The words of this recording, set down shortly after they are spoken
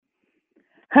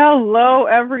Hello,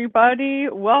 everybody.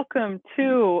 Welcome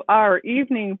to our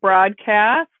evening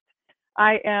broadcast.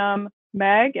 I am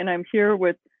Meg, and I'm here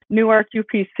with Newark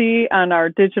UPC on our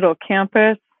digital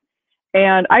campus.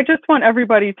 And I just want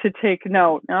everybody to take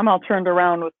note. I'm all turned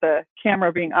around with the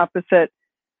camera being opposite.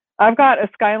 I've got a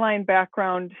skyline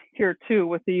background here too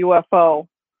with the UFO.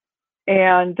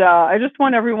 And I just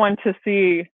want everyone to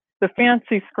see the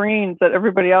fancy screens that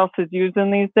everybody else is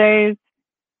using these days.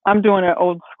 I'm doing it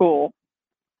old school.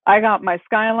 I got my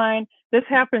skyline. This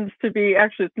happens to be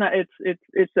actually it's not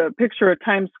it's a picture of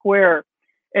Times Square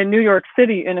in New York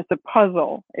City, and it's a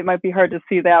puzzle. It might be hard to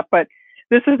see that, but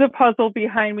this is a puzzle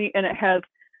behind me, and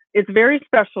it's very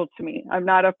special to me. I'm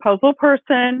not a puzzle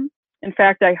person. In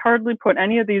fact, I hardly put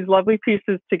any of these lovely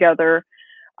pieces together.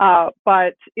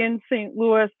 But in St.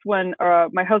 Louis, when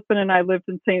my husband and I lived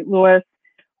in St. Louis,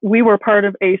 we were part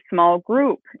of a small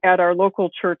group at our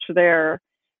local church there,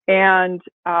 and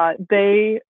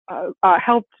they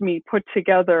helped me put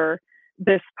together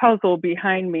this puzzle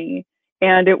behind me.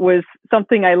 And it was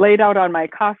something I laid out on my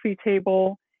coffee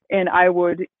table, and I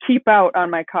would keep out on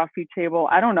my coffee table.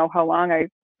 I don't know how long I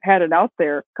had it out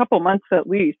there, a couple months at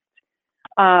least.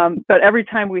 But every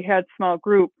time we had small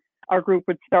group, our group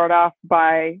would start off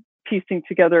by piecing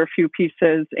together a few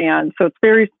pieces. And so it's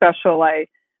very special. I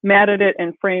matted it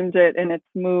and framed it, and it's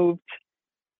moved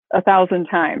 1,000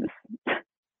 times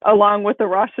along with the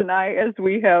Rosh and I, as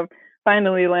we have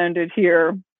finally landed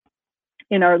here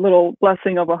in our little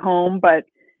blessing of a home, but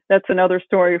that's another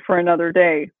story for another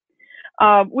day.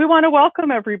 We want to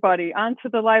welcome everybody onto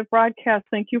the live broadcast.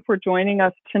 Thank you for joining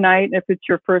us tonight. If it's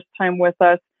your first time with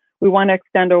us, we want to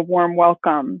extend a warm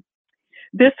welcome.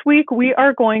 This week, we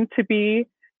are going to be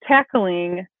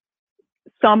tackling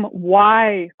some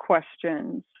why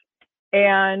questions.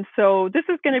 And so this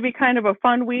is going to be kind of a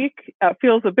fun week.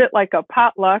 Feels a bit like a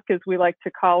potluck, as we like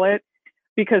to call it,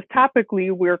 because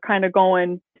topically we're kind of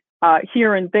going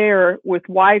here and there with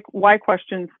why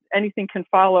questions. Anything can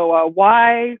follow.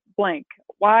 Why blank?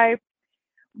 Why?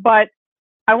 But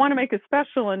I want to make a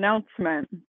special announcement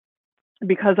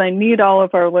because I need all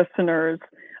of our listeners,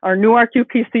 our Newark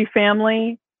UPC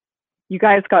family. You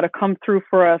guys got to come through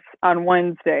for us on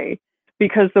Wednesday,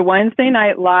 because the Wednesday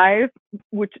night live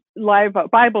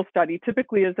Bible study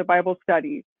typically is a Bible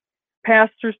study.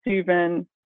 Pastor Stephen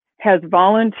has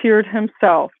volunteered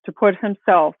himself to put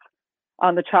himself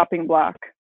on the chopping block.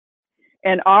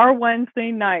 And our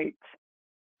Wednesday night,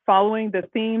 following the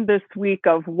theme this week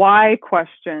of why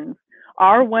questions,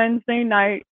 our Wednesday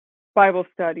night Bible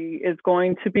study is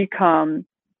going to become,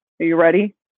 are you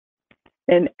ready?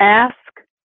 An Ask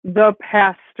the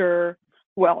Pastor,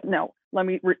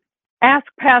 Ask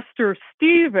Pastor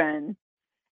Stephen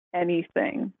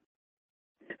anything.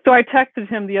 So I texted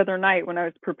him the other night when I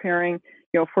was preparing,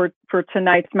 for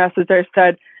tonight's message. I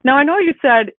said, now I know you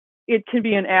said it can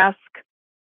be an Ask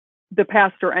the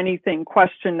Pastor anything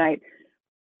question night,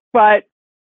 but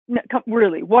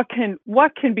really, what can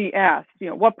be asked?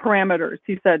 What parameters?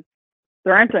 He said,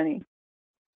 there aren't any.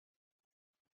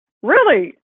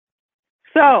 Really?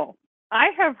 So I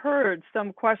have heard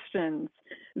some questions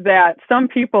that some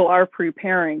people are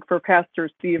preparing for Pastor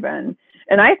Stephen,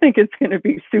 and I think it's going to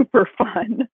be super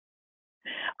fun.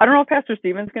 I don't know if Pastor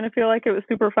Stephen's going to feel like it was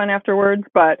super fun afterwards,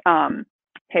 but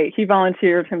hey, he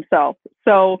volunteered himself.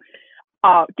 So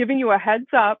giving you a heads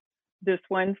up, this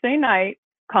Wednesday night,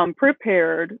 come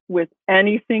prepared with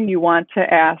anything you want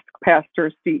to ask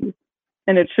Pastor Steve,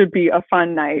 and it should be a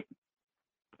fun night.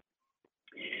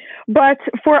 But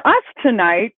for us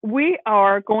tonight, we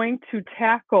are going to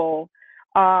tackle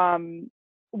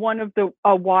one of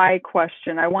a why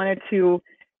question. I wanted to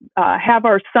have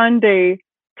our Sunday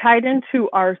tied into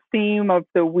our theme of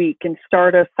the week and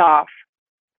start us off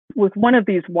with one of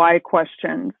these why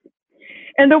questions.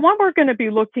 And the one we're going to be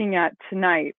looking at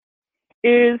tonight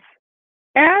is,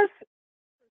 as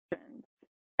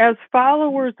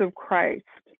followers of Christ,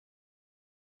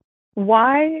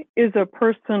 why is a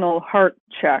personal heart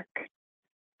check,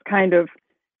 kind of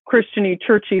Christian-y,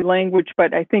 churchy language,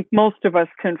 but I think most of us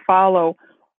can follow.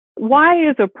 Why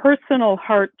is a personal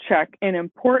heart check an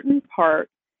important part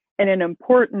and an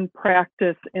important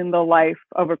practice in the life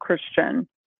of a Christian?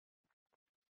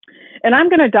 And I'm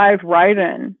going to dive right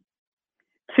in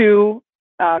to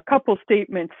a couple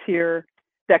statements here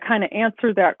that kind of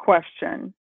answer that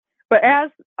question. But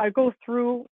as I go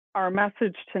through our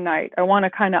message tonight, I want to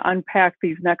kind of unpack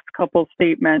these next couple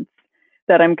statements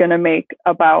that I'm going to make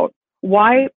about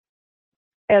why,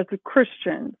 as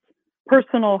Christians,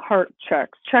 personal heart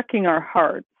checks, checking our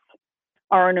hearts,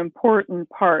 are an important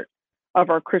part of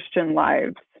our Christian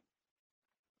lives.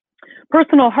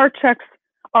 Personal heart checks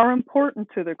are important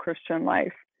to the Christian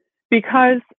life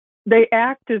because they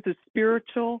act as a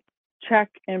spiritual check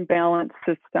and balance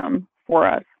system for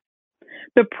us.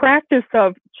 The practice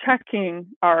of checking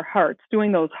our hearts,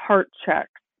 doing those heart checks,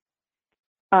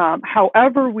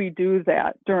 however we do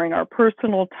that during our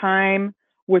personal time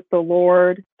with the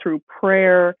Lord, through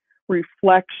prayer,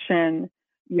 reflection,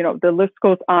 the list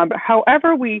goes on, but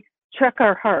however we check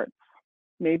our hearts,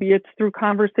 maybe it's through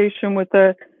conversation with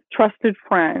a trusted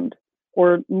friend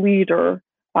or leader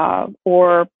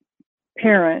or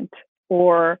parent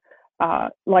or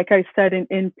like I said,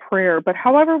 in prayer, but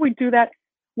however we do that,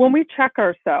 when we check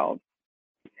ourselves,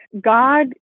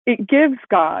 it gives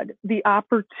God the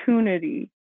opportunity,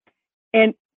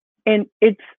 and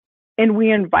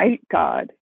we invite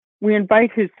God, we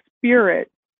invite His Spirit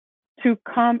to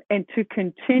come and to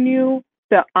continue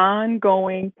the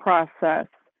ongoing process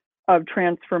of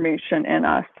transformation in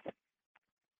us.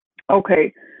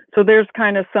 Okay, so there's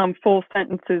kind of some full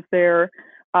sentences there,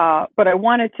 but I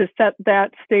wanted to set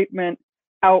that statement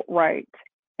outright.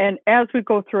 And as we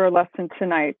go through our lesson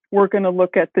tonight, we're going to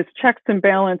look at this checks and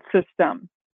balance system,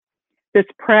 this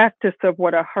practice of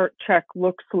what a heart check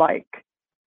looks like,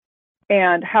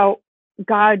 and how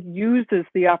God uses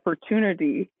the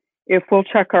opportunity, if we'll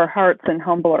check our hearts and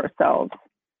humble ourselves,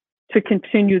 to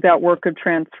continue that work of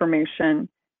transformation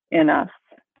in us.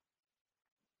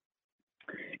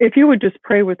 If you would just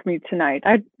pray with me tonight,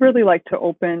 I'd really like to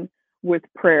open with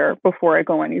prayer before I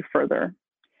go any further.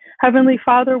 Heavenly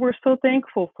Father, we're so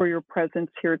thankful for your presence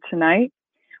here tonight.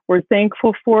 We're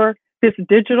thankful for this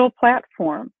digital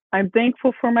platform. I'm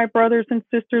thankful for my brothers and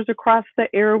sisters across the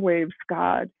airwaves,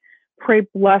 God. Pray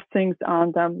blessings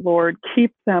on them, Lord.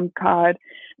 Keep them, God,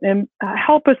 and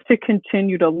help us to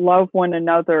continue to love one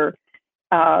another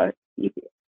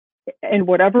in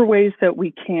whatever ways that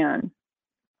we can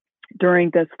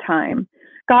during this time.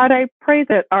 God, I pray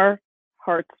that our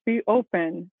hearts be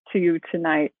open to you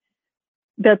tonight,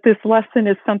 that this lesson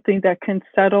is something that can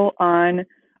settle on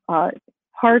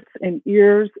hearts and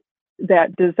ears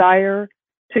that desire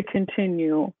to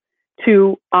continue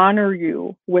to honor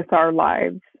you with our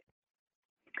lives.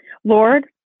 Lord,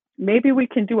 maybe we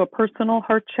can do a personal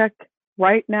heart check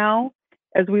right now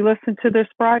as we listen to this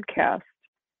broadcast.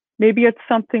 Maybe it's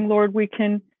something, Lord, we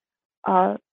can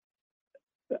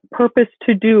purpose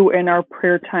to do in our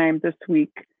prayer time this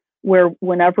week,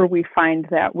 whenever we find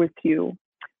that with you.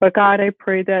 But God, I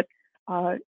pray that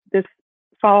this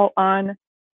fall on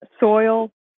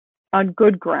soil, on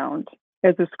good ground,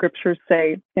 as the scriptures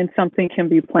say, and something can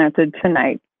be planted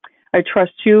tonight. I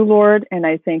trust you, Lord, and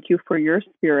I thank you for your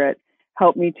Spirit.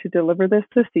 Help me to deliver this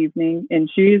evening. In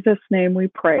Jesus' name we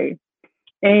pray.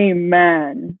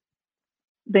 Amen.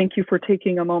 Thank you for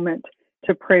taking a moment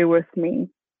to pray with me.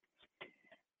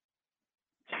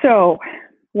 So,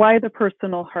 why the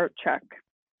personal heart check?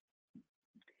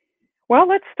 Well,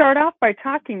 let's start off by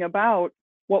talking about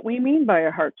what we mean by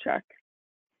a heart check.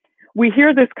 We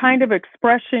hear this kind of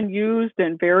expression used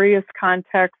in various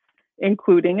contexts,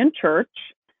 including in church.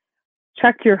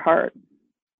 Check your heart.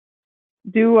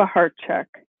 Do a heart check.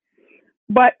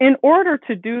 But in order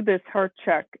to do this heart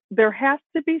check, there has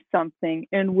to be something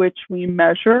in which we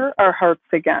measure our hearts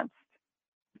against.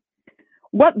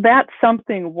 What that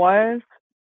something was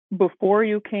before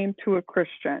you became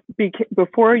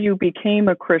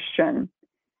a Christian,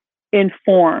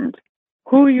 informed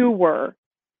who you were,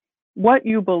 what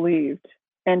you believed,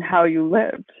 and how you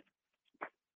lived.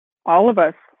 All of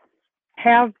us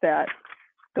have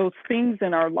those things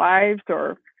in our lives,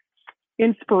 or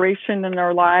inspiration in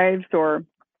our lives, or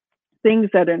things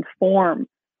that inform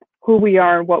who we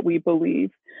are and what we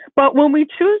believe. But when we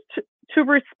choose to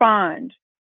respond,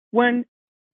 when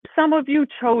some of you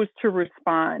chose to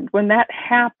respond, when that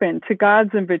happened to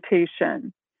God's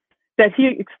invitation that He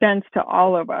extends to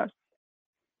all of us,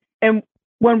 and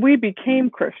when we became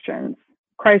Christians,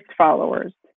 Christ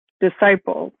followers,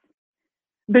 disciples,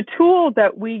 the tool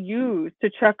that we use to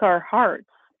check our hearts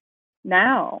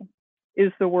now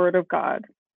is the Word of God,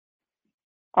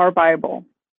 our Bible.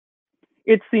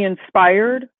 It's the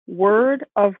inspired Word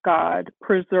of God,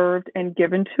 preserved and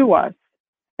given to us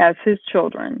as His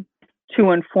children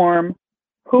to inform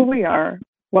who we are,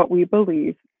 what we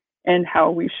believe, and how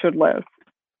we should live.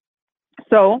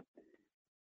 So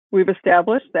we've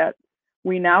established that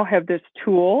we now have this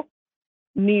tool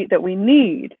that we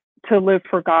need to live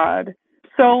for God.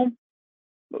 So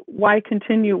why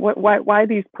continue? Why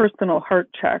these personal heart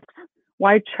checks?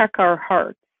 Why check our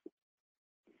hearts?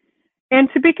 And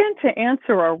to begin to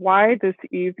answer our why this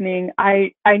evening,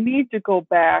 I need to go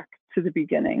back to the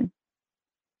beginning.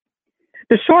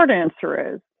 The short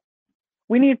answer is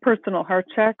we need personal heart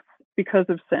checks because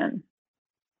of sin.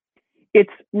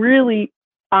 It's really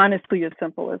honestly as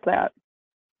simple as that.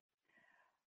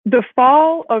 The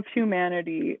fall of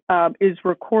humanity is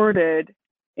recorded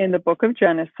in the book of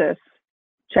Genesis,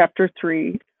 chapter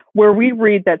 3, where we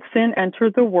read that sin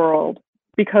entered the world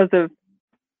because of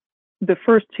the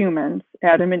first humans,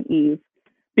 Adam and Eve,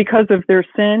 because of their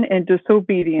sin and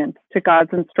disobedience to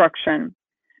God's instruction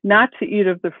not to eat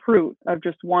of the fruit of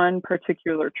just one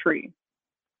particular tree.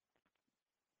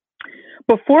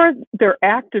 Before their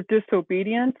act of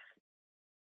disobedience,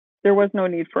 there was no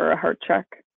need for a heart check.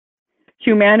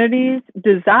 Humanity's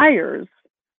desires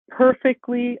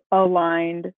perfectly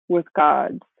aligned with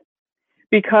God's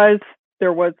because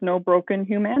there was no broken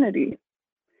humanity.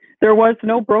 There was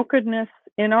no brokenness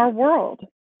in our world.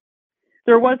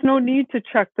 There was no need to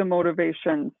check the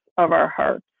motivations of our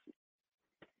hearts.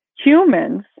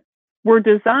 Humans were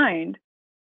designed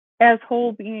as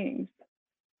whole beings,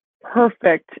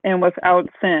 perfect and without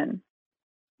sin.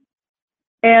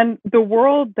 And the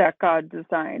world that God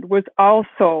designed was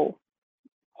also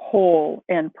whole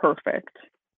and perfect.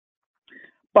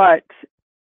 But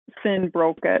sin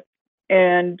broke it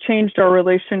and changed our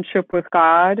relationship with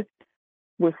God,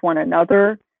 with one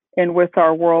another, and with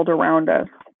our world around us.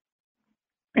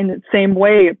 In the same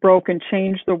way, it broke and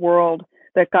changed the world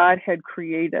that God had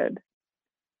created.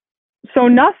 So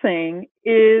nothing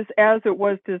is as it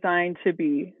was designed to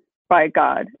be by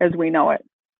God as we know it.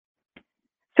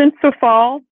 Since the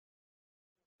fall,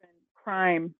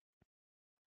 crime,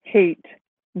 hate,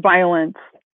 violence,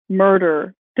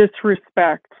 murder,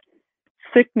 disrespect,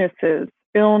 sicknesses,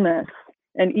 illness,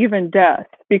 and even death,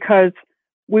 because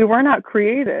we were not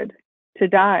created to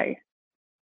die.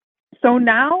 So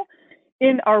now,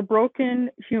 in our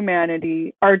broken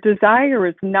humanity, our desire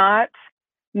is not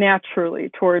naturally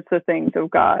towards the things of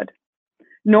God,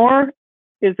 nor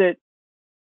is it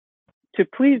to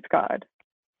please God.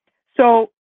 So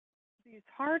these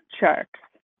heart checks,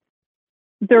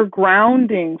 they're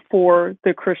grounding for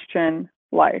the Christian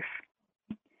life.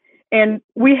 And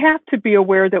we have to be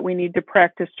aware that we need to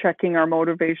practice checking our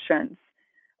motivations.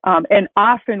 And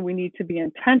often we need to be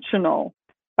intentional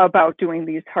about doing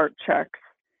these heart checks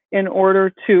in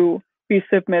order to be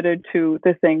submitted to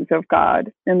the things of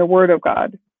God and the Word of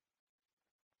God.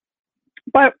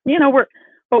 But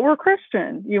we're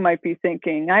Christian, you might be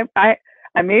thinking. I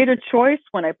made a choice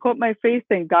when I put my faith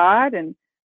in God, and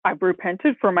I've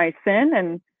repented for my sin,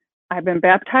 and I've been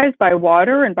baptized by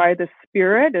water and by the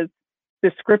Spirit, as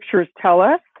the scriptures tell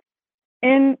us.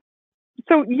 And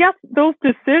so, yes, those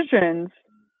decisions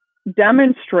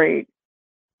demonstrate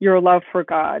your love for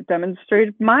God,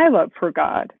 demonstrate my love for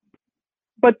God.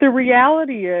 But the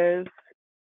reality is,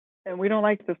 and we don't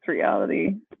like this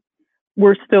reality,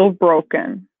 we're still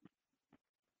broken.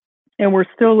 And we're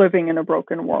still living in a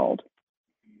broken world.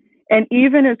 And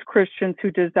even as Christians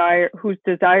whose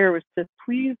desire is to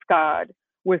please God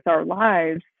with our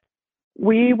lives,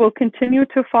 we will continue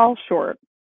to fall short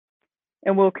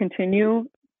and we'll continue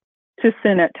to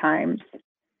sin at times.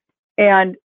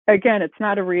 And again, it's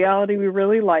not a reality we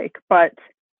really like, but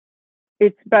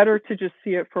it's better to just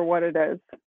see it for what it is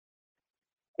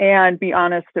and be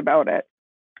honest about it,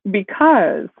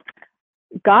 because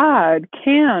God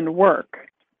can work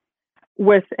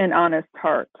with an honest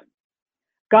heart.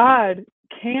 God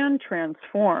can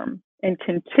transform and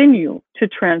continue to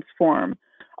transform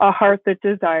a heart that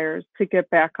desires to get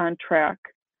back on track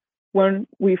when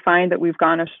we find that we've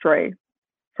gone astray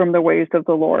from the ways of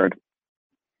the Lord.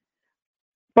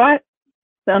 But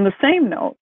on the same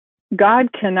note, God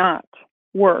cannot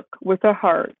work with a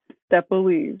heart that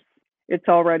believes it's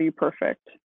already perfect,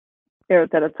 that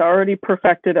it's already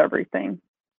perfected everything.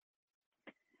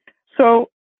 So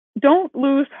don't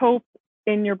lose hope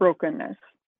in your brokenness.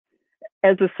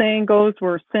 As the saying goes,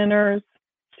 we're sinners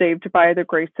saved by the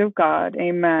grace of God.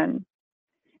 Amen.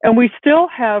 And we still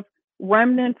have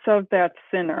remnants of that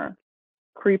sinner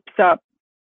creeps up,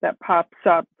 that pops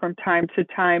up from time to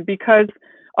time because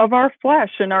of our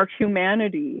flesh and our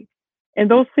humanity. And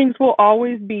those things will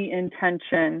always be in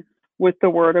tension with the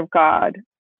Word of God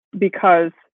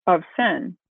because of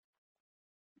sin.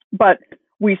 But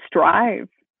we strive,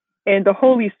 and the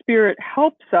Holy Spirit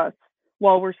helps us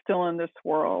while we're still in this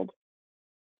world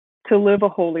to live a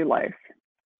holy life.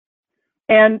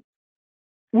 And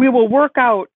we will work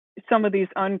out some of these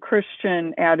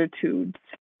unchristian attitudes.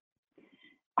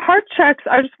 Heart checks,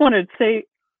 I just wanted to say,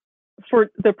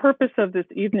 for the purpose of this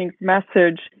evening's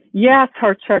message, yes,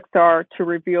 heart checks are to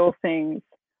reveal things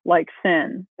like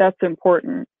sin. That's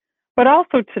important. But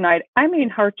also tonight, I mean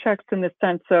heart checks in the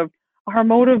sense of our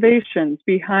motivations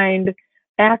behind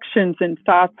actions and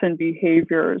thoughts and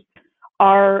behaviors,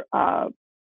 our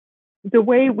the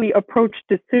way we approach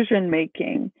decision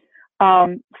making.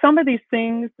 Some of these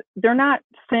things, they're not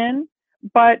sin,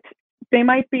 but we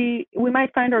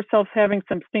might find ourselves having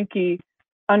some stinky,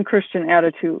 unchristian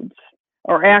attitudes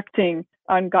or acting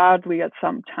ungodly at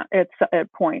some time,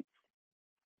 at points.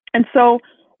 And so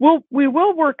we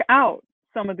will work out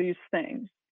some of these things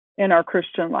in our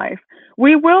Christian life.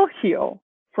 We will heal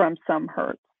from some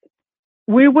hurts.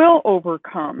 We will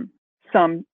overcome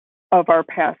some of our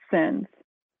past sins.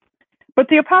 But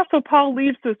the Apostle Paul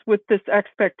leaves us with this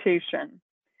expectation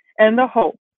and the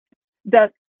hope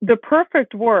that the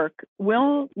perfect work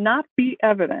will not be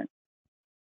evident.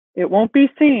 It won't be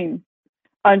seen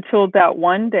until that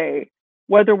one day,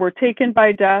 whether we're taken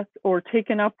by death or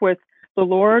taken up with the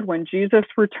Lord when Jesus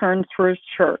returns for his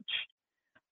church,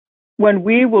 when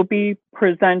we will be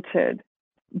presented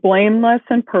blameless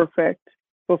and perfect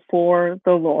before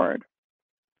the Lord.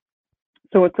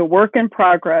 So it's a work in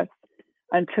progress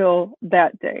until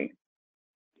that day.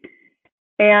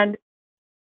 And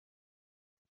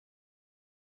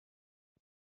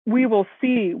we will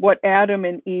see what Adam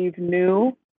and Eve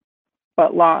knew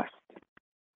but lost,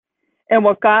 and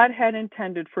what God had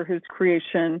intended for his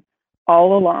creation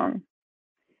all along.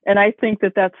 And I think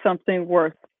that that's something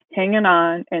worth hanging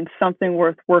on and something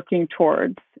worth working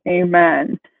towards.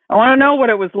 Amen. I want to know what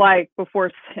it was like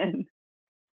before sin.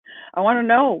 I want to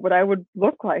know what I would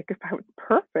look like if I was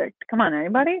perfect. Come on,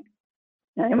 anybody?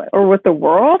 Or with the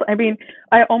world? I mean,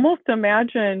 I almost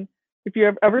imagine, if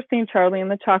you've ever seen Charlie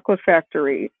and the Chocolate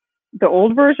Factory, the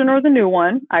old version or the new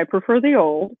one, I prefer the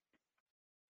old.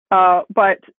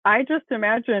 But I just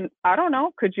imagine, I don't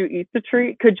know, could you eat the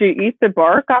tree? Could you eat the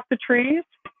bark off the trees?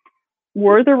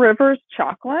 Were the rivers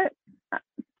chocolate?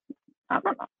 I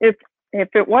don't know. If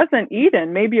it wasn't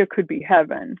Eden, maybe it could be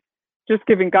heaven. Just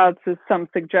giving God some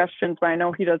suggestions, but I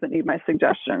know he doesn't need my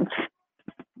suggestions.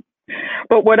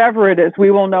 But whatever it is,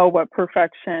 we will know what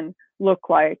perfection looked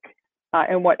like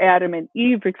and what Adam and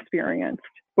Eve experienced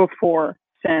before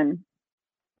sin.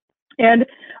 And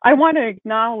I want to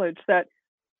acknowledge that,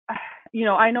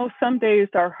 I know some days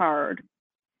are hard.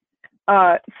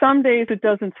 Some days it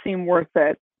doesn't seem worth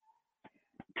it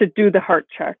to do the heart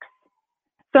checks.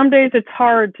 Some days it's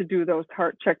hard to do those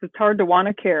heart checks. It's hard to want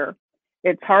to care.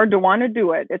 It's hard to want to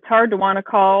do it. It's hard to want to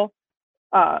call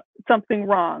something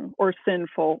wrong or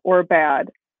sinful or bad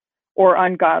or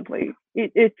ungodly.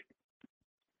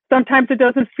 Sometimes it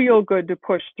doesn't feel good to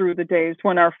push through the days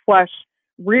when our flesh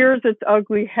rears its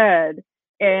ugly head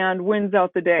and wins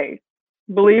out the day.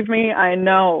 Believe me, I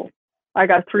know. I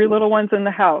got 3 little ones in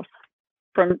the house,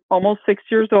 from almost 6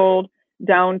 years old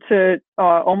down to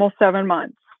almost 7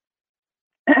 months.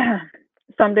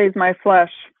 Some days my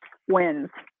flesh wins.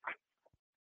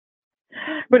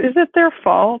 But is it their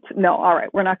fault? No, all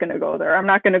right, we're not going to go there. I'm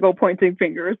not going to go pointing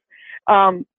fingers.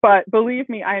 But believe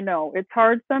me, I know it's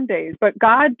hard some days, but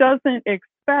God doesn't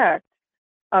expect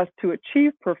us to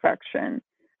achieve perfection.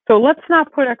 So let's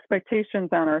not put expectations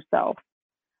on ourselves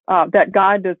that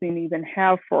God doesn't even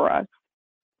have for us.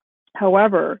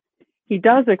 However, he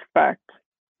does expect,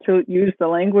 to use the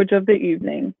language of the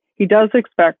evening, he does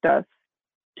expect us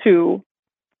to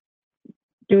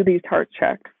do these heart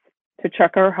checks, to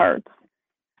check our hearts,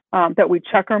 that we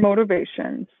check our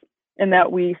motivations, and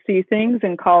that we see things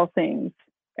and call things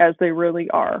as they really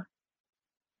are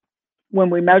when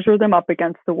we measure them up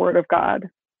against the Word of God.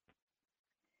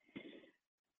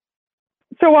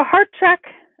 So a heart check,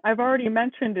 I've already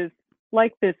mentioned, is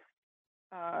like this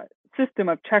system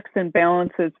of checks and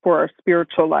balances for our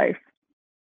spiritual life.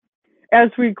 As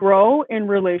we grow in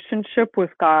relationship with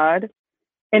God,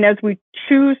 and as we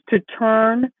choose to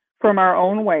turn from our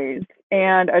own ways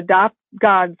and adopt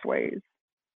God's ways,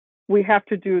 we have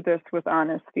to do this with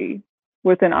honesty,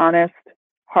 with an honest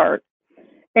heart.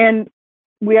 And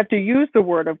we have to use the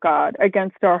Word of God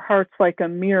against our hearts like a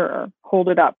mirror. Hold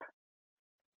it up.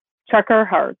 Check our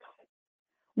hearts.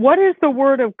 What is the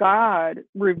Word of God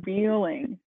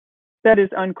revealing that is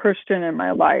unchristian in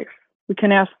my life? We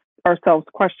can ask ourselves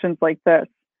questions like this.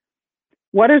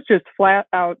 What is just flat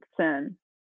out sin?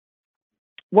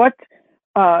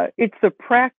 It's the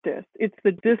practice, it's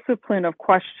the discipline of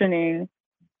questioning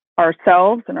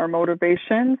ourselves and our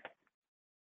motivations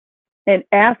and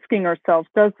asking ourselves,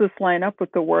 does this line up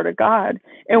with the Word of God?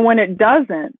 And when it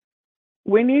doesn't,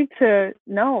 we need to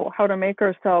know how to make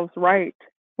ourselves right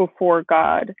before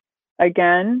God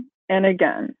again and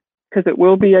again, because it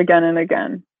will be again and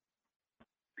again.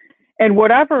 And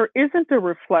whatever isn't a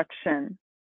reflection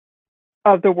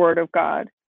of the Word of God,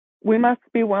 we must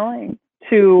be willing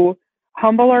to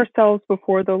humble ourselves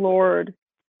before the Lord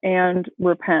and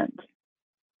repent.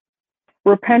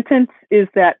 Repentance is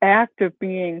that act of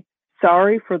being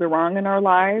sorry for the wrong in our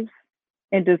lives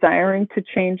and desiring to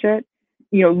change it,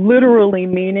 literally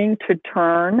meaning to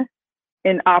turn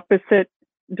in opposite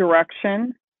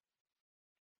direction.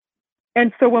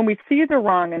 And so when we see the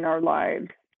wrong in our lives,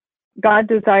 God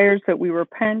desires that we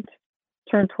repent,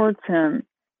 turn towards him,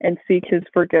 and seek his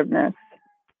forgiveness.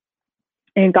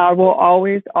 And God will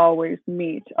always, always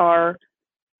meet our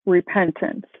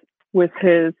repentance with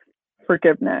his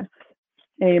forgiveness.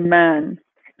 Amen.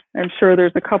 I'm sure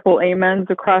there's a couple amens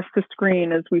across the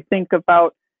screen as we think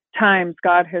about times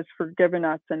God has forgiven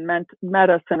us and met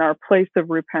us in our place of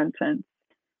repentance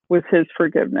with his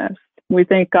forgiveness. We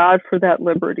thank God for that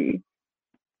liberty.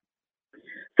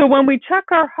 So when we check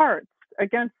our hearts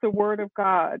against the word of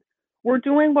God, we're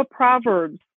doing what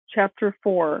Proverbs chapter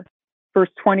 4, verse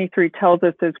 23 tells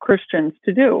us as Christians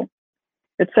to do.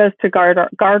 It says to guard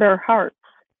our hearts.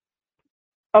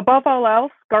 Above all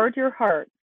else, guard your heart.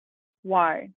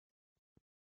 Why?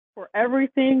 For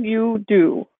everything you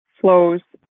do flows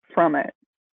from it.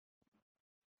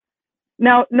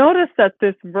 Now, notice that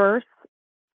this verse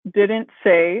didn't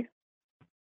say,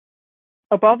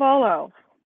 above all else,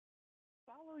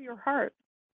 follow your heart.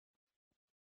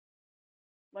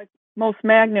 Like most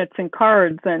magnets and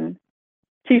cards and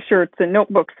t-shirts and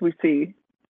notebooks we see,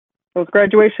 those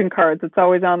graduation cards, it's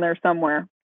always on there somewhere.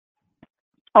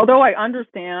 Although I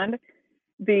understand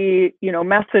the,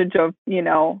 message of,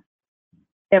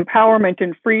 empowerment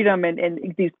and freedom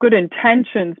and these good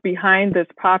intentions behind this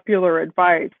popular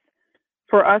advice,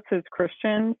 for us as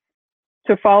Christians,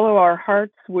 to follow our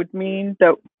hearts would mean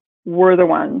that we're the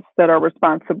ones that are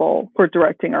responsible for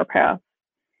directing our path.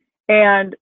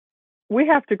 And we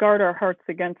have to guard our hearts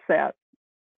against that.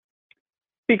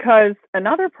 Because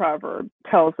another proverb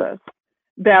tells us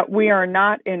that we are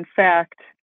not, in fact,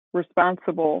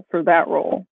 responsible for that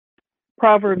role.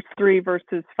 Proverbs 3,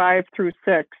 verses 5 through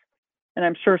 6. And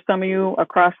I'm sure some of you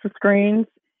across the screens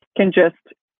can just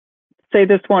say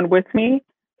this one with me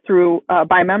through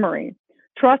by memory.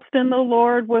 Trust in the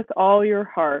Lord with all your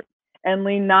heart and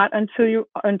lean not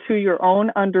unto your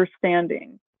own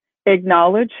understanding.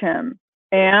 Acknowledge him,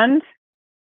 and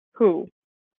who?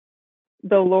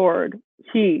 The Lord.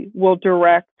 He will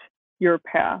direct your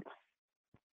path.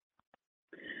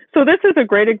 So this is a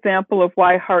great example of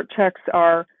why heart checks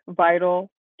are vital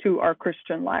to our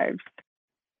Christian lives.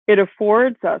 It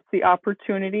affords us the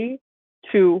opportunity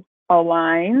to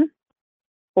align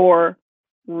or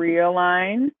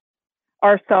realign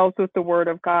ourselves with the Word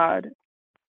of God.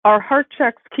 Our heart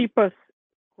checks keep us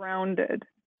grounded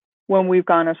when we've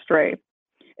gone astray.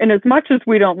 And as much as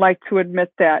we don't like to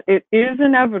admit that, it is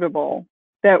inevitable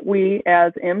that we,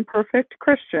 as imperfect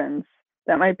Christians,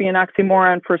 that might be an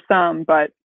oxymoron for some,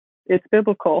 but it's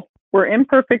biblical. We're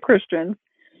imperfect Christians.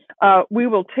 We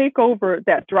will take over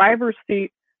that driver's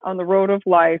seat on the road of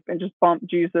life and just bump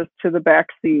Jesus to the back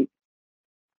seat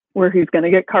where he's going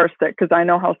to get car sick, because I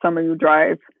know how some of you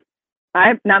drive.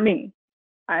 Not me.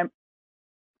 I'm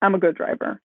a good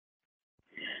driver.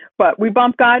 But we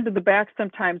bump God to the back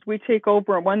sometimes. We take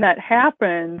over, and when that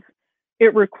happens,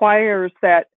 it requires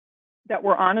that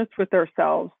we're honest with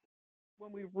ourselves.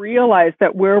 When we realize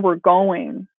that where we're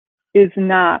going is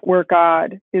not where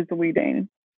God is leading.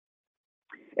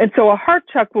 And so a heart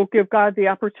check will give God the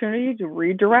opportunity to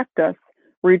redirect us,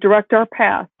 redirect our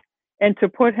path, and to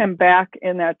put him back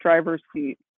in that driver's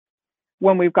seat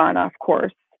when we've gone off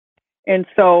course. And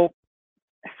so,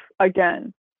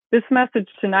 again, this message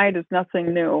tonight is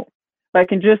nothing new. I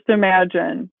can just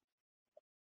imagine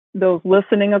those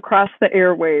listening across the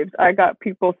airwaves. I got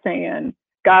people saying,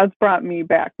 God's brought me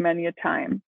back many a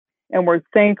time. And we're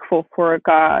thankful for a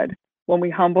God, when we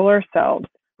humble ourselves,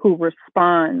 who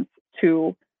responds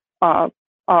to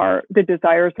the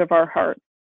desires of our heart,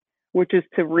 which is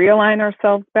to realign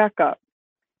ourselves back up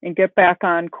and get back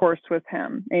on course with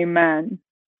him. Amen.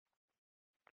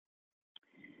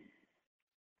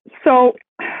 So,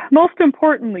 most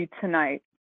importantly tonight,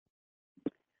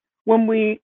 when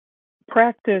we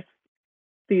practice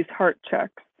these heart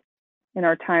checks in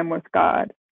our time with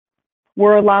God,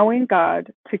 we're allowing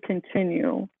God to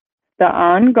continue the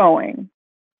ongoing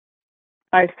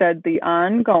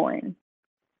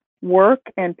work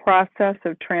and process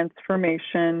of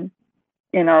transformation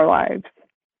in our lives.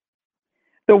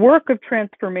 The work of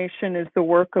transformation is the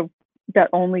work that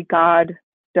only God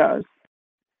does.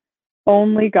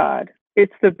 Only God.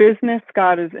 It's the business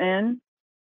God is in.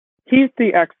 He's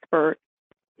the expert.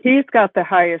 He's got the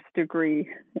highest degree.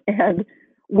 And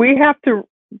we have to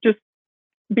just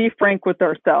be frank with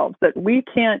ourselves that we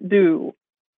can't do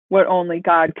what only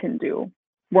God can do.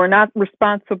 We're not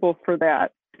responsible for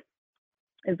that,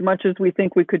 as much as we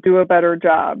think we could do a better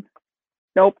job.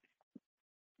 Nope.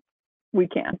 we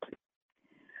can't.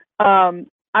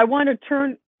 I want to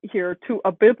turn here to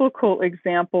a biblical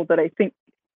example that I think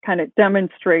kind of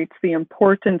demonstrates the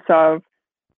importance of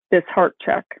this heart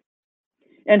check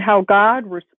and how God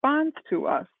responds to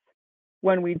us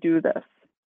when we do this.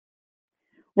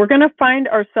 We're going to find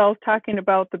ourselves talking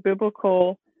about the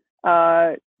biblical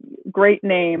great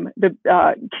name,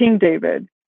 King David,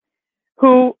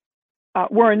 who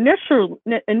were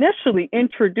initially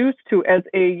introduced to as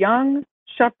a young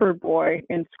shepherd boy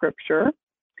in Scripture.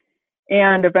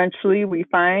 And eventually we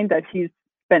find that he's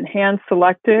been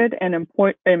hand-selected and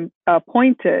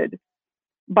appointed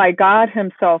by God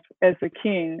himself as the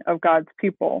king of God's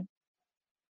people.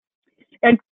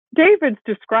 And David's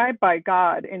described by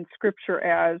God in Scripture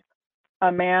as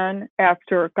a man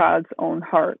after God's own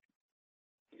heart.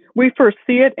 We first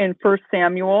see it in 1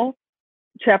 Samuel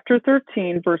chapter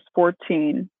 13, verse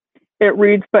 14. It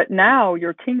reads, "But now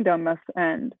your kingdom must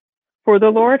end, for the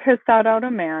Lord has sought out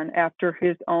a man after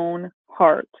his own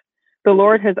heart. The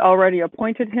Lord has already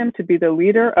appointed him to be the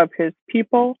leader of his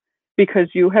people,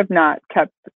 because you have not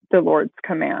kept the Lord's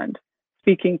command."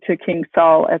 Speaking to King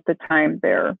Saul at the time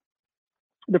there,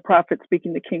 the prophet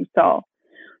speaking to King Saul.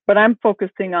 But I'm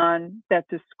focusing on that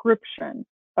description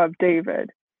of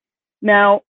David.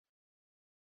 Now,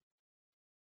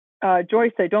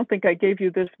 Joyce, I don't think I gave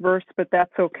you this verse, but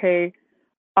that's okay.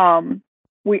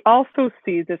 We also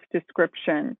see this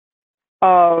description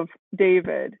of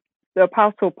David. The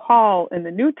Apostle Paul in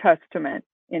the New Testament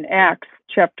in Acts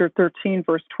chapter 13,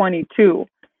 verse 22,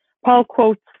 Paul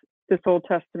quotes this Old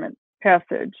Testament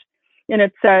passage, and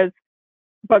it says,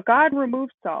 "But God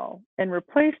removed Saul and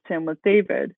replaced him with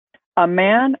David, a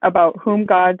man about whom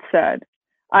God said,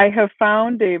 'I have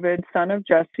found David, son of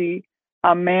Jesse,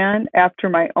 a man after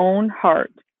my own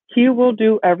heart. He will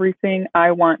do everything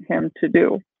I want him to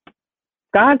do.'"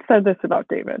 God said this about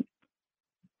David.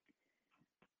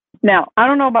 Now, I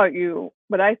don't know about you,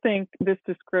 but I think this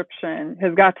description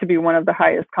has got to be one of the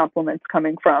highest compliments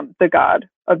coming from the God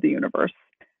of the universe.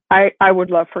 I would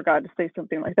love for God to say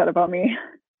something like that about me,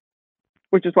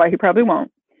 which is why he probably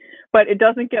won't. But it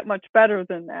doesn't get much better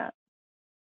than that.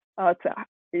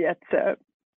 It's a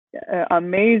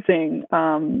amazing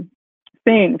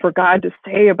thing for God to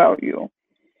say about you.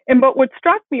 But what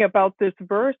struck me about this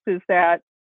verse is that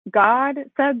God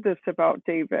said this about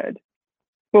David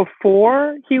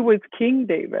before he was King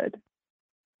David,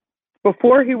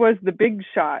 before he was the big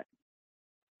shot.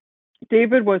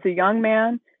 David was a young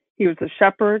man, he was a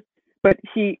shepherd, but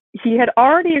he had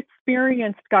already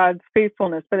experienced God's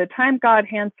faithfulness by the time God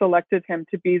hand-selected him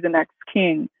to be the next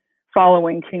king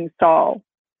following King Saul.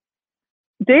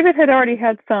 David had already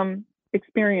had some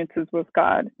experiences with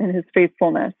God and his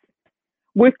faithfulness.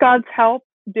 With God's help,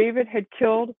 David had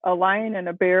killed a lion and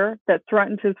a bear that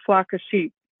threatened his flock of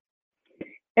sheep.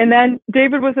 And then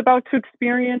David was about to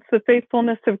experience the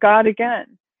faithfulness of God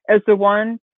again as the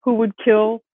one who would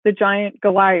kill the giant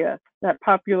Goliath, that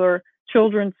popular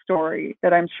children's story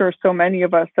that I'm sure so many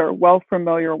of us are well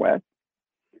familiar with.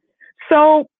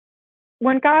 So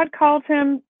when God called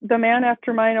him the man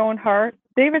after mine own heart,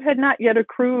 David had not yet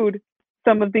accrued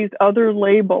some of these other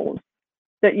labels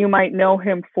that you might know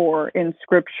him for in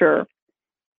Scripture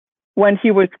when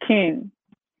he was king.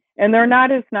 And they're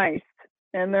not as nice,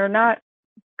 and they're not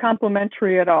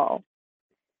complimentary at all.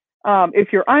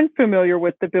 If you're unfamiliar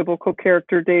with the biblical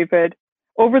character David,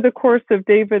 over the course of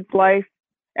David's life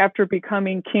after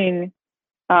becoming king,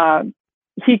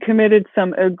 he committed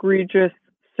some egregious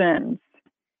sins,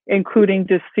 including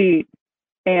deceit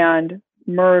and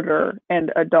murder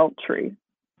and adultery.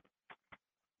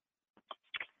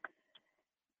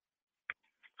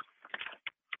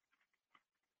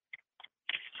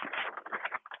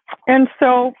 And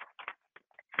so,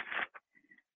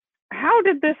 how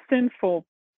did this sinful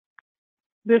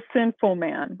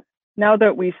man, now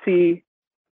that we see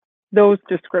those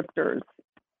descriptors,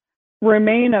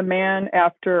 remain a man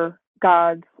after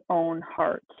God's own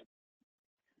heart?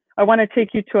 I want to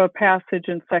take you to a passage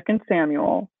in 2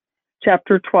 Samuel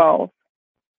chapter 12,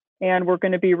 and we're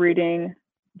going to be reading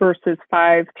verses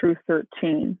 5 through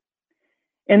 13.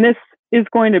 And this is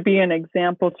going to be an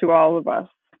example to all of us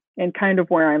and kind of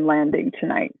where I'm landing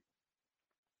tonight.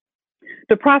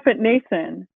 The prophet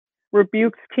Nathan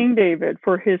rebukes King David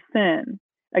for his sin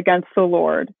against the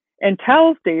Lord and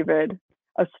tells David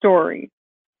a story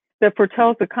that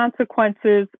foretells the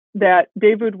consequences that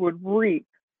David would reap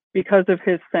because of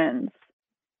his sins: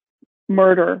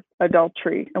 murder,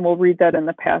 adultery, and we'll read that in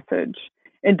the passage.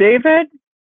 And David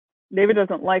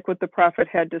doesn't like what the prophet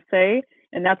had to say,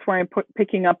 and that's why I'm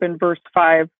picking up in verse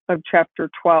 5 of chapter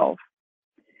 12.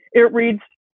 It reads,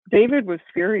 "David was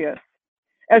furious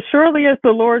As surely as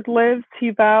the Lord lives,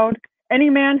 he vowed, any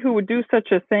man who would do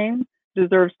such a thing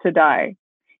deserves to die.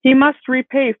 He must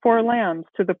repay 4 lambs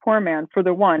to the poor man for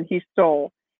the one he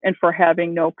stole and for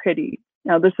having no pity.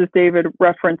 Now, this is David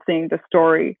referencing the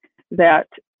story that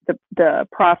the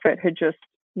prophet had just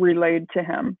relayed to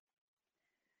him.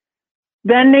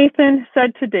 Then Nathan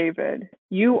said to David,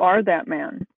 you are that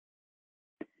man.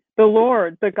 The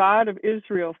Lord, the God of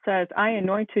Israel, says, I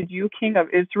anointed you king of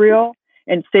Israel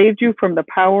and saved you from the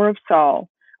power of Saul.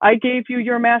 I gave you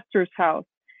your master's house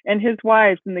and his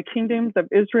wives in the kingdoms of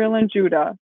Israel and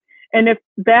Judah. And if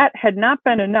that had not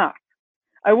been enough,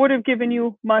 I would have given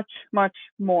you much, much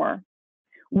more.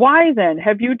 Why then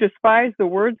have you despised the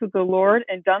words of the Lord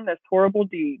and done this horrible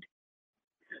deed?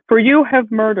 For you have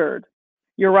murdered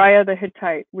Uriah the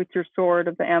Hittite with your sword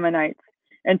of the Ammonites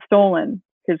and stolen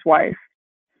his wife.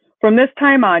 From this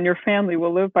time on, your family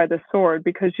will live by the sword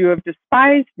because you have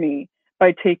despised me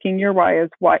by taking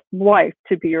Uriah's wife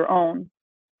to be your own.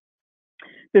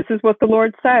 This is what the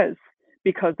Lord says.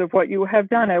 Because of what you have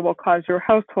done, I will cause your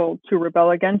household to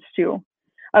rebel against you.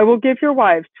 I will give your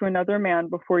wives to another man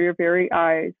before your very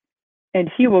eyes, and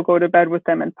he will go to bed with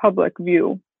them in public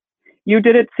view. You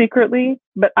did it secretly,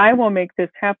 but I will make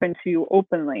this happen to you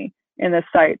openly in the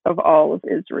sight of all of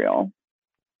Israel.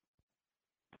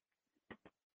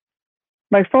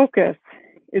 My focus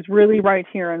is really right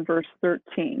here in verse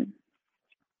 13.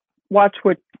 Watch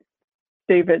what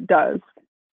David does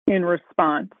in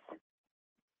response.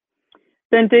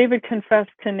 Then David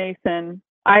confessed to Nathan,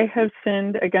 I have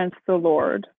sinned against the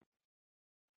Lord.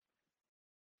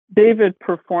 David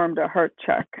performed a heart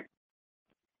check,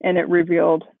 and it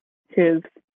revealed his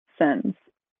sins.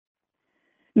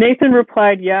 Nathan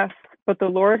replied, yes, but the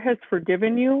Lord has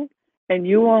forgiven you, and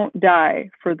you won't die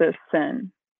for this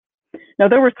sin. Now,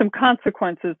 there were some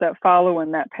consequences that follow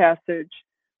in that passage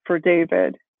for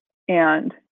David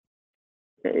and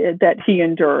that he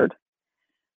endured.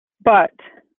 But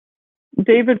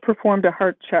David performed a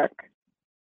heart check,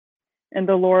 and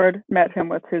the Lord met him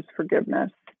with his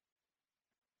forgiveness.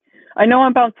 I know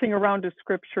I'm bouncing around to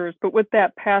scriptures, but with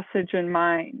that passage in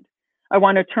mind, I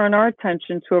want to turn our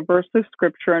attention to a verse of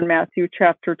scripture in Matthew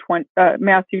chapter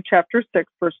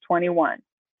 6, verse 21.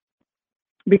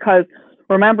 Because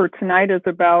remember, tonight is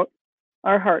about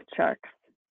our heart checks.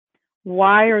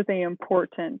 Why are they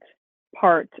important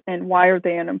part, and why are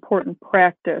they an important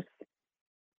practice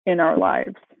in our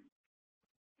lives?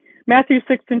 Matthew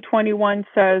 6:21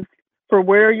 says, for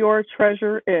where your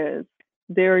treasure is,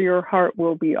 there your heart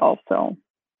will be also.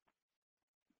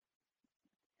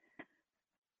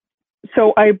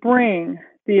 So I bring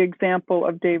the example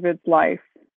of David's life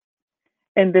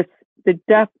and the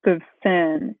depth of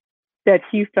sin that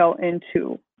he fell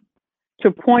into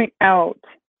to point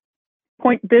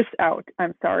this out,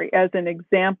 as an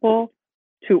example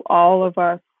to all of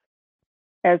us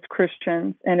as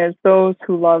Christians and as those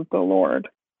who love the Lord.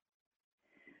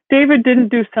 David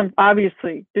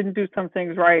obviously didn't do some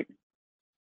things right.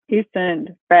 He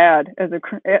sinned bad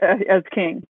as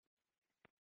king.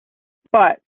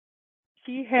 But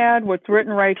he had what's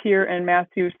written right here in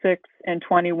Matthew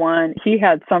 6:21. He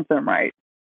had something right.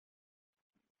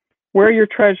 Where your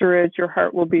treasure is, your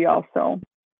heart will be also.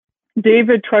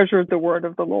 David treasured the word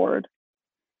of the Lord.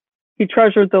 He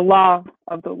treasured the law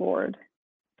of the Lord.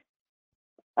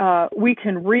 We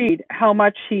can read how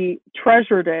much he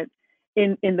treasured it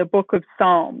in the book of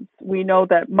Psalms. We know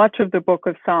that much of the book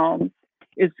of Psalms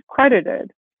is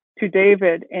credited to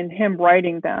David and him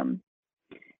writing them.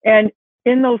 And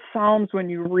in those Psalms, when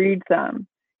you read them,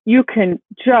 you can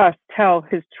just tell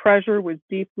his treasure was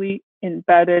deeply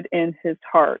embedded in his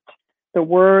heart. The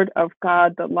word of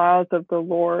God, the laws of the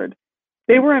Lord,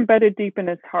 they were embedded deep in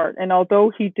his heart. And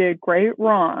although he did great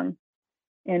wrong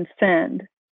and sinned,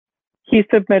 he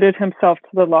submitted himself to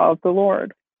the law of the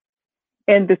Lord.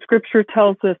 And the scripture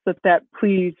tells us that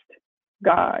pleased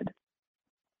God.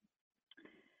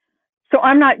 So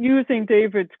I'm not using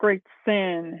David's great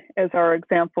sin as our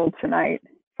example tonight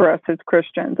for us as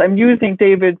Christians. I'm using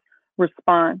David's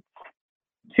response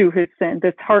to his sin,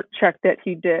 this heart check that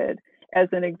he did, as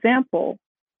an example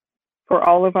for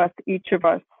all of us, each of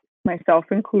us, myself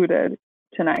included,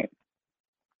 tonight.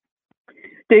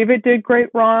 David did great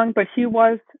wrong, but he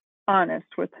was honest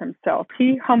with himself.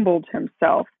 He humbled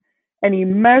himself, and he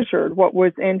measured what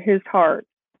was in his heart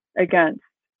against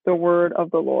the word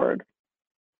of the Lord.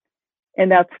 And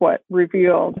that's what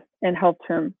revealed and helped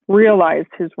him realize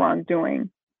his wrongdoing.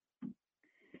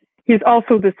 He's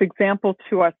also this example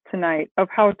to us tonight of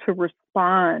how to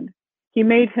respond. He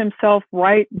made himself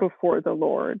right before the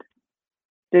Lord,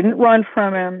 didn't run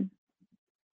from him,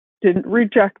 didn't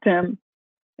reject him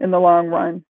in the long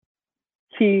run.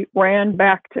 he ran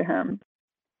back to him.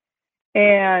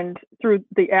 And through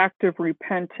the act of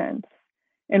repentance,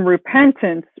 and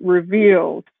repentance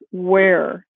reveals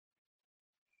where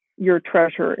your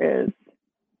treasure is.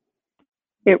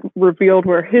 It revealed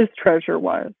where his treasure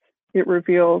was. It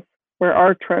reveals where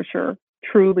our treasure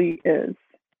truly is.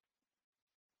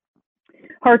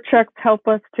 Heart checks help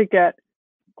us to get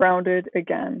grounded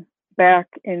again, back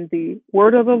in the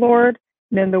word of the Lord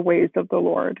and in the ways of the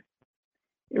Lord.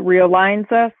 It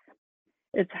realigns us.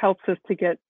 It helps us to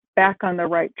get back on the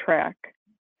right track.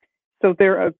 So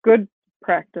they're a good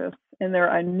practice and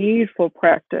they're a needful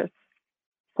practice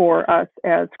for us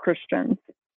as Christians.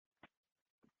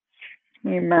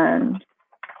 Amen.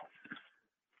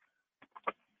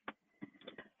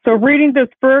 So reading this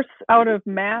verse out of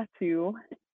Matthew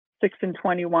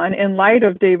 6:21, in light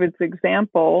of David's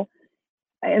example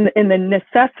and the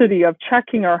necessity of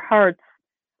checking our hearts,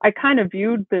 I kind of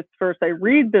viewed this verse, I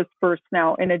read this verse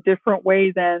now in a different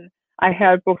way than I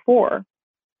had before.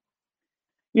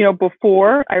 You know,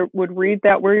 before I would read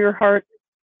that where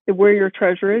your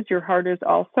treasure is, your heart is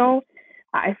also.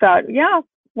 I thought, yeah,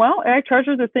 well, I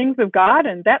treasure the things of God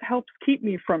and that helps keep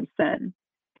me from sin.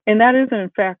 And that is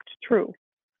in fact true.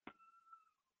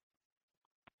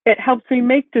 It helps me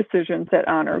make decisions that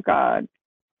honor God.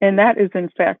 And that is in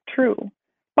fact true.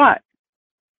 But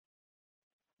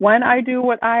when I do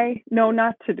what I know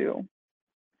not to do,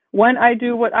 when I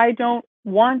do what I don't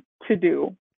want to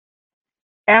do,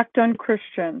 act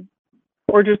unchristian,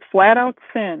 or just flat out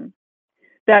sin,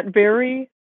 that very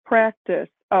practice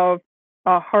of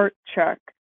a heart check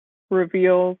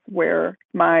reveals where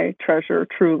my treasure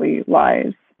truly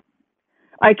lies.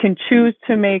 I can choose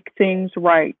to make things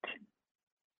right,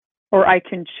 or I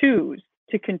can choose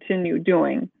to continue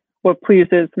doing what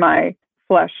pleases my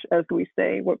flesh, as we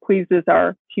say, what pleases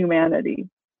our humanity.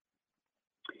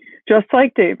 Just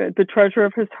like David, the treasure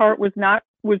of his heart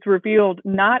was revealed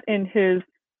not in his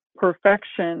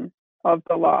perfection of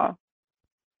the law.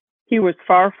 He was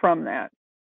far from that.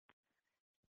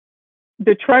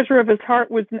 The treasure of his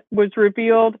heart was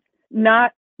revealed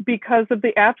not because of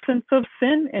the absence of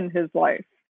sin in his life,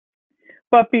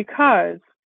 but because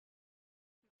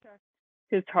he checked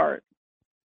his heart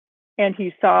and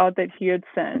he saw that he had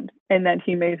sinned and that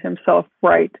he made himself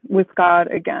right with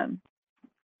God again.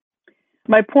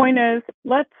 My point is,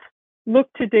 let's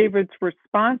look to David's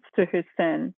response to his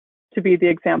sin to be the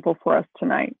example for us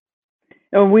tonight.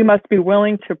 And we must be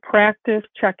willing to practice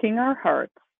checking our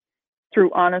hearts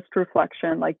through honest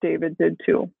reflection like David did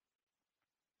too.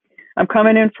 I'm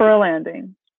coming in for a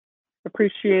landing.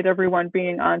 Appreciate everyone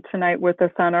being on tonight with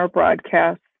us on our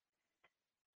broadcast.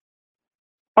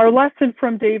 Our lesson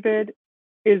from David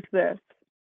is this: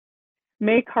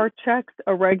 make heart checks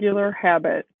a regular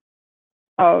habit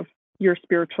of your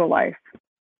spiritual life.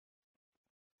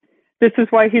 This is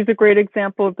why he's a great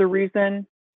example of the reason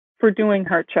for doing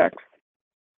heart checks.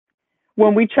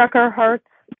 When we check our hearts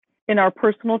in our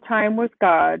personal time with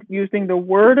God, using the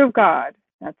Word of God,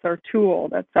 that's our tool,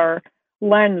 that's our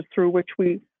lens through which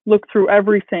we look through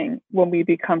everything when we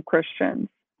become Christians.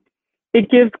 It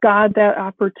gives God that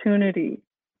opportunity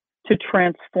to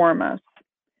transform us,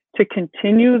 to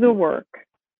continue the work,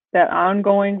 that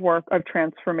ongoing work of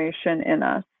transformation in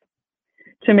us,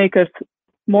 to make us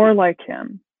more like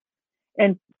Him,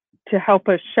 and to help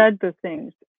us shed the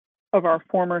things of our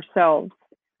former selves.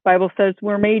 The Bible says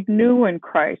we're made new in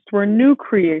Christ. We're new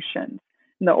creations.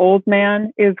 And the old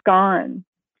man is gone.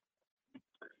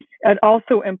 It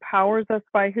also empowers us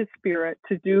by His Spirit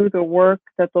to do the work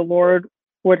that the Lord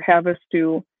would have us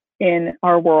do in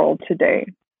our world today.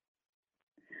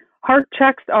 Heart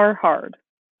checks are hard.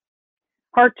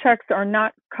 Heart checks are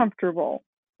not comfortable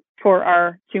for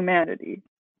our humanity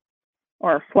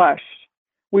or our flesh.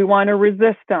 We want to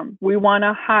resist them. We want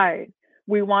to hide.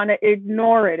 We want to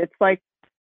ignore it. It's like,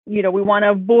 we want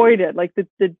to avoid it. Like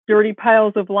the dirty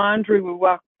piles of laundry we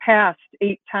walk past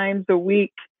 8 times a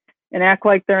week and act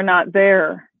like they're not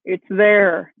there. It's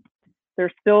there.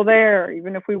 They're still there,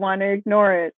 even if we want to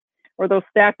ignore it. Or those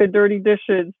stack of dirty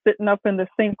dishes sitting up in the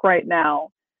sink right now.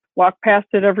 Walk past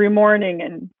it every morning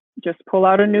and just pull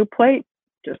out a new plate.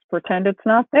 Just pretend it's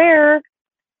not there.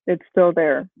 It's still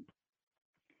there.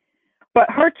 But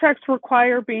heart checks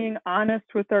require being honest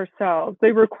with ourselves.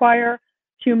 They require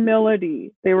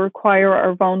humility. They require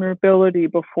our vulnerability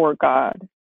before God.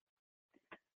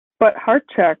 But heart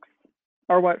checks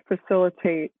are what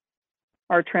facilitate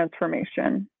our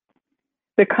transformation.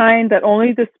 The kind that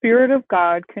only the Spirit of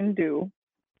God can do,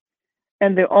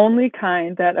 and the only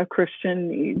kind that a Christian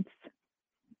needs.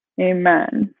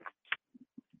 Amen.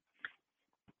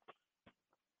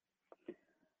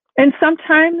 And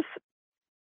sometimes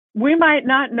we might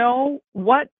not know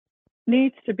what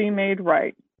needs to be made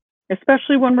right,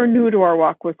 especially when we're new to our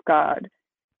walk with God,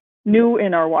 new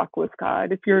in our walk with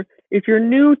God. If you're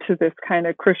new to this kind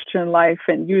of Christian life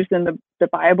and using the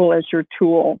Bible as your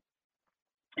tool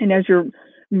and as your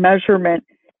measurement,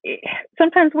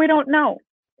 sometimes we don't know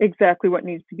exactly what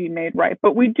needs to be made right,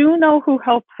 but we do know who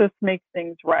helps us make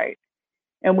things right,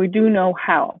 and we do know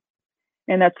how,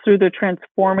 and that's through the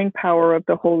transforming power of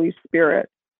the Holy Spirit.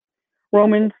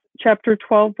 Romans chapter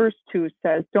 12, verse 2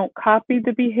 says, "Don't copy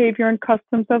the behavior and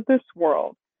customs of this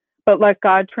world, but let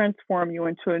God transform you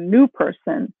into a new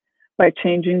person by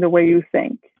changing the way you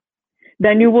think.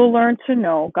 Then you will learn to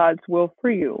know God's will for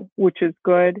you, which is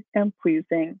good and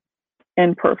pleasing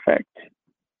and perfect."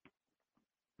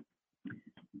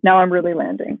 Now I'm really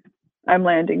landing. I'm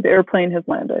landing. The airplane has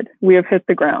landed. We have hit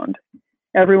the ground.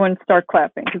 Everyone start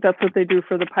clapping, because that's what they do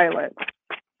for the pilot.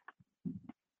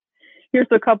 Here's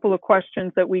a couple of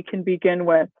questions that we can begin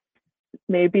with.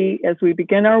 Maybe as we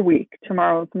begin our week,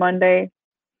 tomorrow's Monday,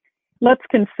 let's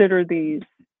consider these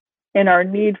in our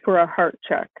need for a heart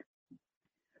check.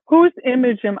 Whose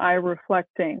image am I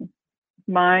reflecting?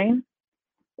 Mine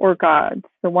or God's,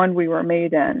 the one we were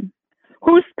made in?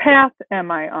 Whose path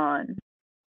am I on?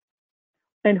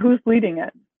 And who's leading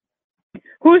it?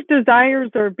 Whose desires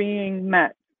are being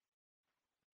met?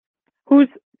 Whose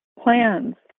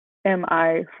plans am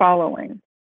I following?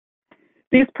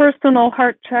 These personal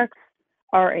heart checks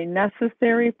are a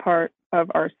necessary part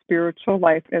of our spiritual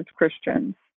life as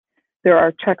Christians. There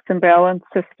are checks and balance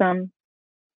systems,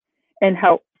 and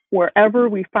wherever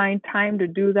we find time to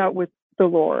do that with the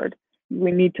Lord,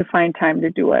 we need to find time to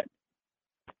do it.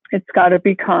 It's got to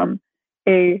become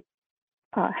a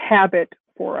habit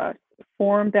for us.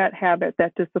 Form that habit,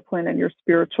 that discipline in your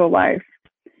spiritual life.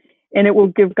 And it will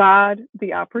give God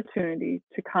the opportunity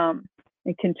to come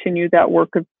and continue that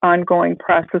work of ongoing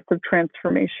process of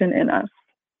transformation in us.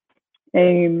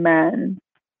 Amen.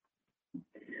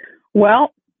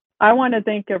 Well, I want to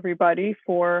thank everybody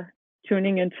for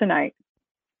tuning in tonight.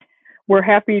 We're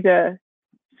happy to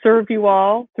serve you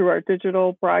all through our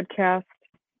digital broadcast,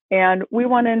 and we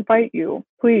want to invite you,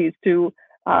 please, to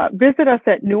visit us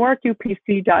at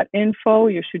newarkupc.info.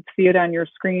 You should see it on your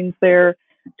screens there,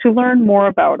 to learn more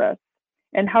about us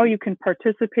and how you can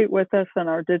participate with us on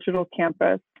our digital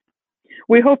campus.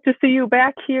 We hope to see you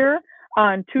back here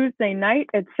on Tuesday night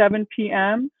at 7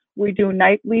 p.m. We do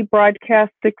nightly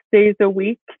broadcasts 6 days a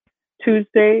week,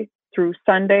 Tuesday through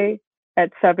Sunday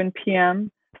at 7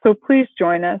 p.m. So please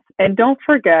join us. And don't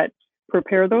forget,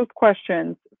 prepare those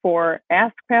questions for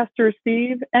Ask Pastor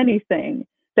Steve Anything.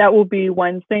 That will be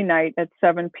Wednesday night at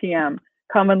 7 p.m.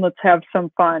 Come and let's have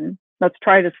some fun. Let's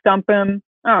try to stump him.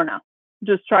 I don't know.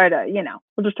 Just try to,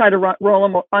 we'll just try to roll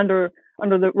him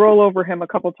roll over him a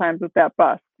couple times with that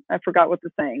bus. I forgot what the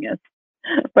saying is.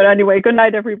 But anyway, good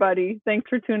night, everybody. Thanks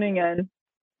for tuning in.